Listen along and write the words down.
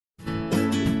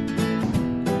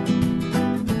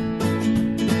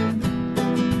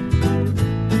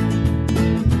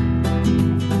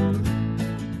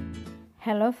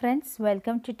Hello friends,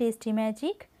 welcome to Tasty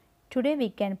Magic. Today we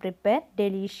can prepare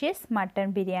delicious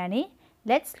mutton biryani.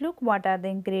 Let's look what are the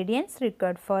ingredients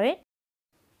required for it.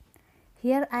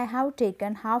 Here I have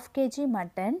taken half kg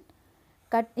mutton,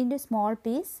 cut into small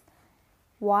piece,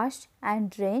 washed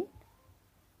and drained.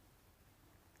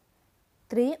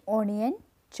 3 onion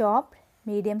chopped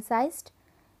medium sized,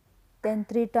 then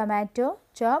 3 tomato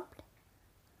chopped,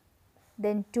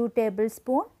 then 2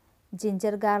 tablespoon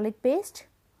ginger garlic paste,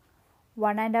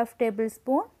 1½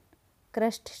 tablespoon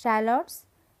crushed shallots,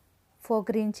 4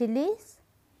 green chillies.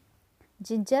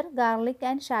 Ginger, garlic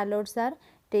and shallots are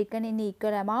taken in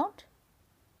equal amount.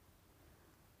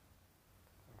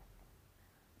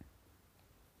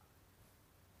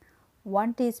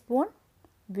 One teaspoon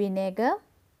vinegar,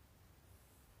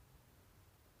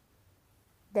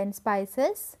 then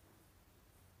spices,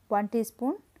 1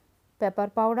 teaspoon pepper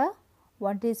powder,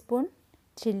 1 teaspoon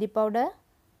chilli powder,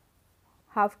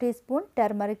 half teaspoon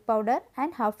turmeric powder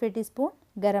and half a teaspoon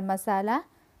garam masala,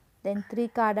 then 3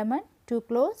 cardamom, 2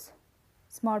 cloves,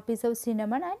 small piece of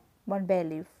cinnamon and 1 bay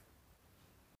leaf.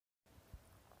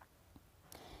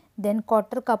 Then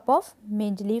 1/4 cup of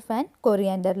mint leaf and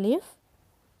coriander leaf.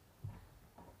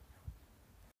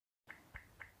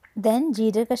 Then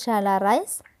jeerakashala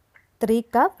rice, 3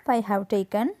 cup I have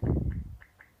taken.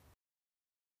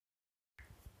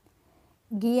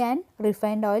 Ghee and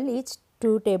refined oil each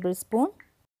 2 tablespoon.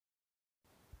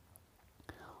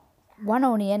 1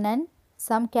 onion and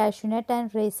some cashew nut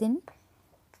and raisin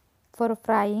for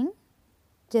frying,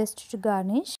 just to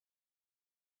garnish.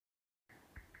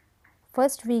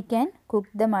 First we can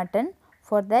cook the mutton.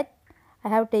 For that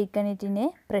I have taken it in a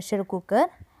pressure cooker.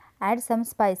 Add some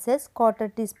spices,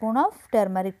 1/4 teaspoon of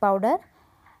turmeric powder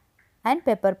and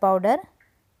pepper powder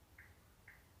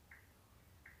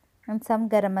and some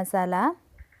garam masala.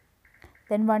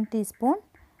 Then 1 teaspoon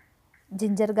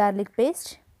ginger garlic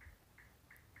paste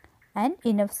and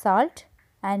enough salt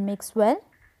and mix well.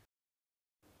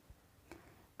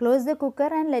 Close the cooker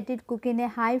and let it cook in a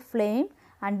high flame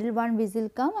until one whistle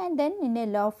come, and then in a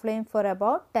low flame for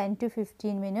about 10 to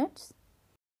 15 minutes.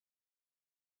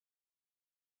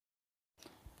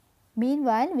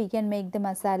 Meanwhile, we can make the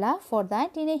masala. For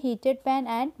that, in a heated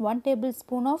pan add 1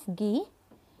 tablespoon of ghee.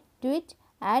 To it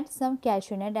add some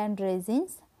cashew nut and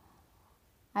raisins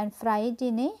and fry it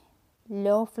in a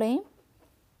low flame.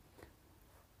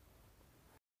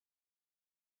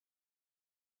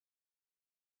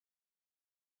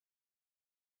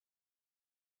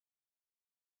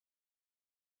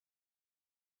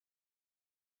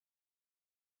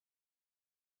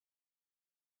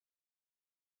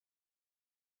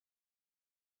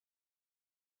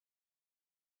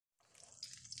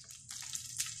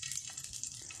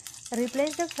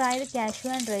 Replace the fried cashew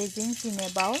and raisins in a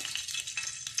bowl.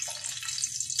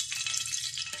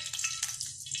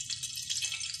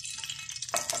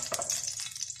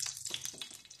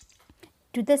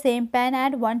 To the same pan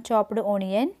add 1 chopped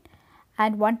onion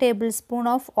and 1 tablespoon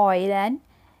of oil and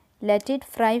let it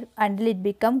fry until it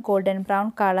become golden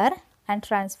brown color and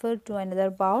transfer to another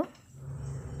bowl.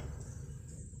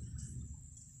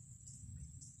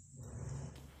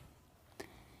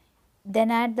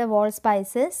 Then add the whole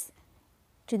spices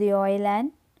to the oil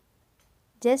and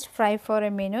just fry for a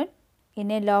minute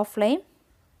in a low flame,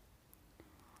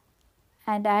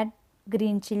 and add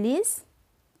green chillies,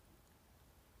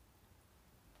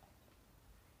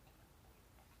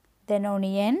 then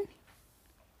onion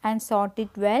and saute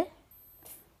it well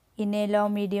in a low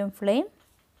medium flame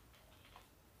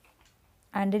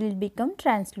until it become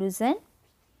translucent.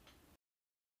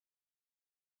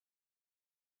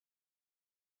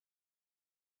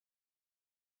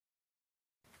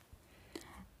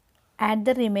 Add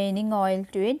the remaining oil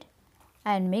to it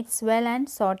and mix well and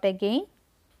saute again.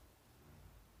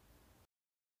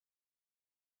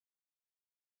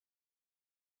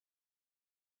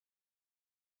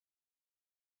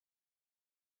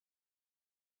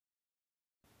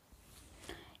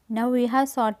 Now we have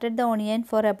sauteed the onion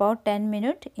for about 10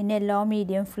 minutes in a low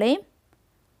medium flame.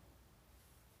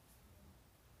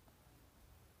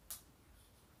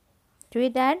 To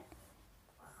it add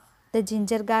the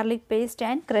ginger garlic paste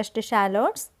and crushed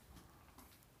shallots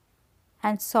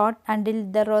and saute until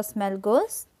the raw smell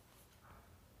goes.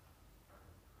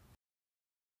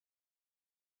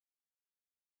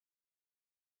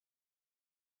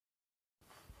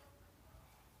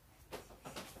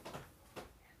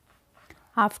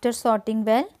 After sauteing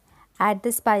well, add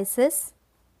the spices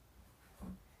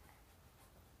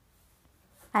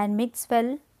and mix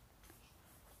well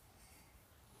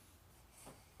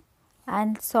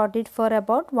and saute it for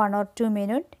about 1 or 2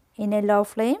 minutes in a low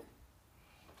flame.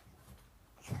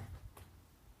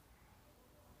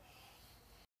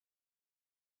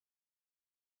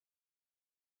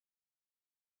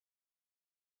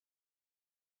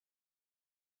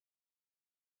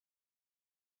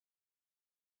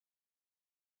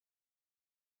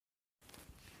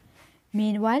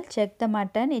 Meanwhile, check the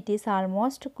mutton, it is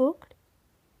almost cooked.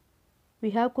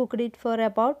 We have cooked it for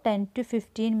about 10 to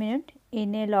 15 minutes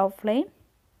in a low flame.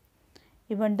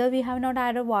 Even though we have not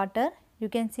added water, you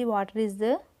can see water is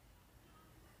there.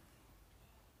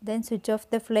 Then switch off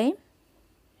the flame.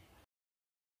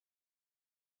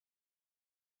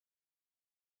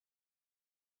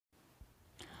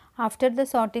 After the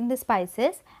sauteing the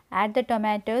spices, add the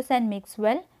tomatoes and mix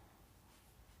well.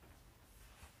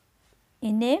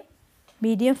 In a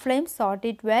medium flame, saute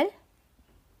it well.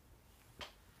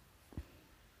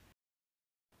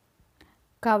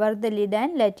 Cover the lid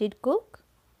and let it cook.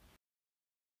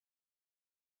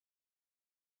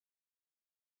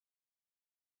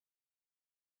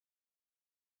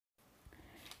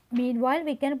 Meanwhile,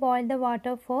 we can boil the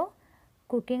water for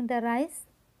cooking the rice.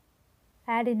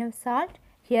 Add enough salt.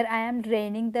 Here I am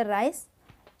draining the rice,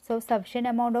 so sufficient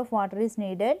amount of water is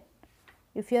needed.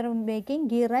 If you are making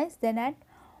ghee rice, then add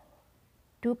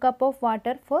 2 cups of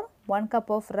water for 1 cup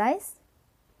of rice.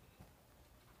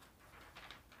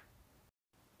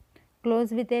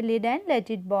 Close with a lid and let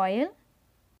it boil.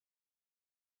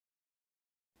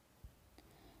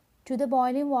 To the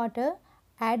boiling water,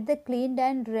 add the cleaned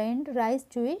and drained rice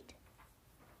to it.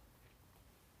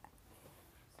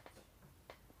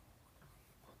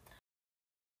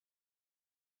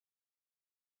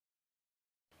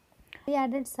 We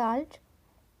added salt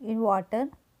in water,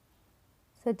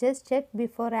 so just check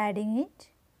before adding it.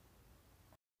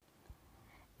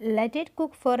 Let it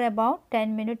cook for about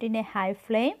 10 minutes in a high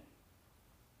flame.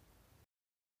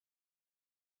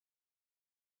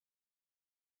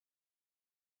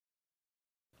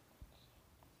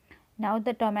 Now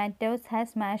the tomatoes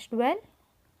has mashed well.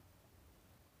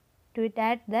 To it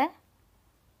add the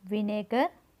vinegar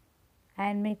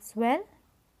and mix well.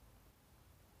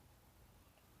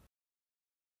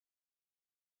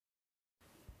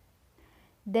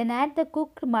 Then add the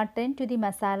cooked mutton to the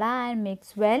masala and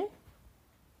mix well.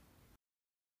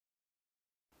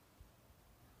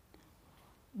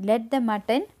 Let the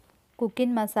mutton cook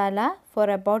in masala for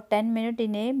about 10 minutes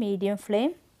in a medium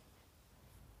flame.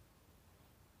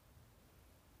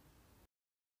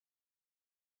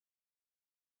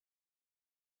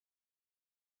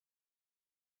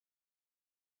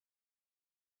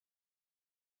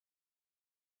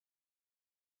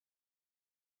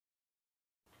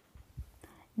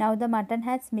 Now the mutton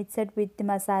has mixed with the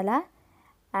masala.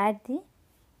 Add the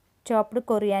chopped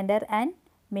coriander and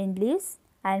mint leaves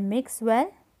and mix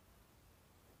well.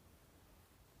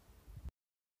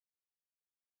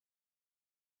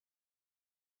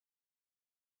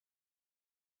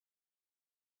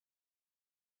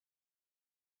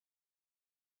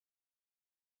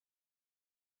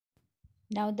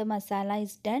 Now the masala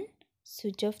is done.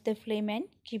 Switch off the flame and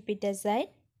keep it aside.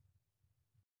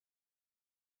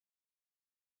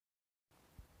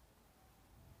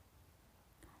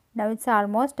 Now it's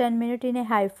almost 10 minutes in a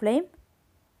high flame.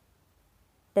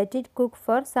 Let it cook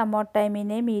for some more time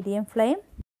in a medium flame.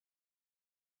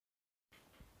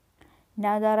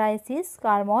 Now the rice is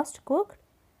almost cooked.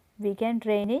 We can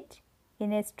drain it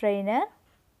in a strainer.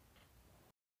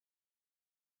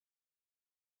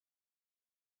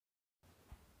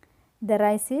 The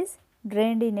rice is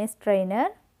drained in a strainer.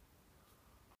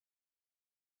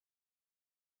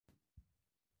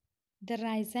 The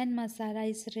rice and masala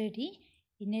is ready.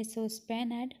 In a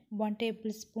saucepan, add 1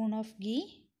 tablespoon of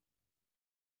ghee.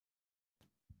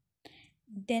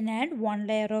 Then add 1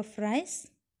 layer of rice.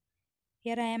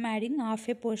 Here I am adding half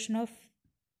a portion of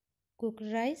cooked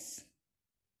rice.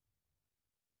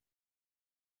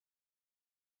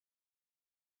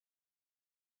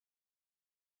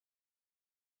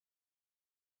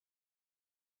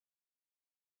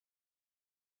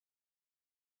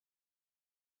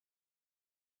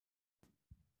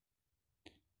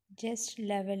 Just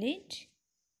level it.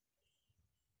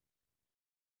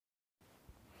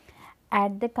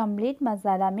 Add the complete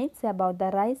masala mix above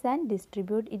the rice and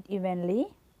distribute it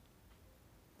evenly.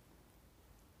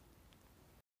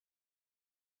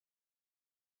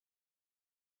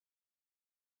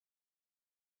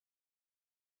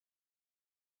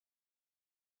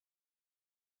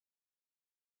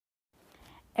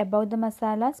 Above the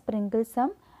masala, sprinkle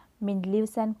some mint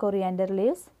leaves and coriander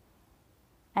leaves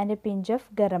and a pinch of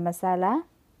garam masala.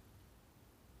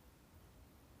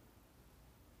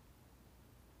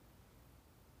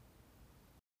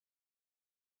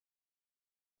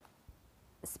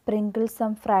 Sprinkle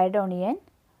some fried onion.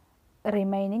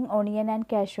 Remaining onion and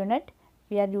cashew nut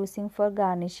we are using for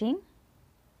garnishing.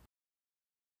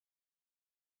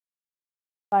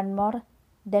 One more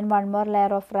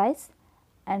layer of rice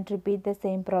and repeat the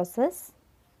same process.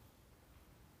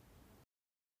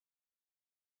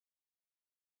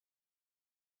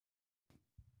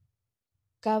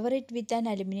 Cover it with an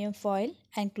aluminium foil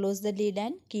and close the lid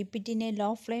and keep it in a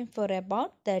low flame for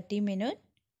about 30 minutes.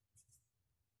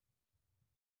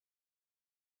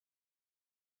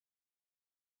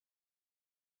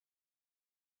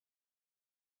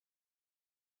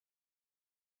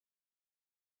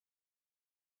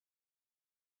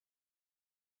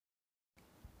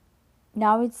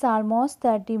 Now it's almost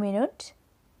 30 minutes.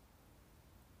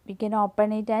 We can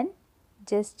open it and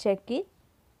just check it.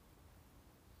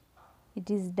 It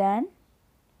is done.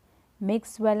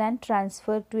 Mix well and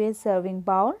transfer to a serving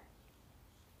bowl.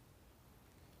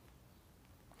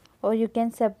 Or you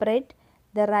can separate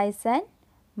the rice and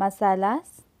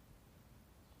masalas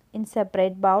in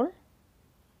separate bowl.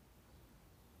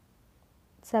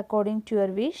 It's according to your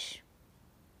wish.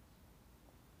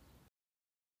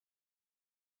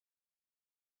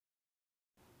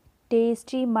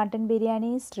 Tasty mutton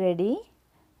biryani is ready.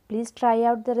 Please try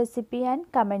out the recipe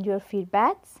and comment your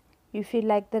feedbacks. If you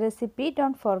like the recipe,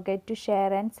 don't forget to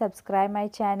share and subscribe my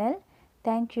channel.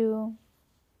 Thank you.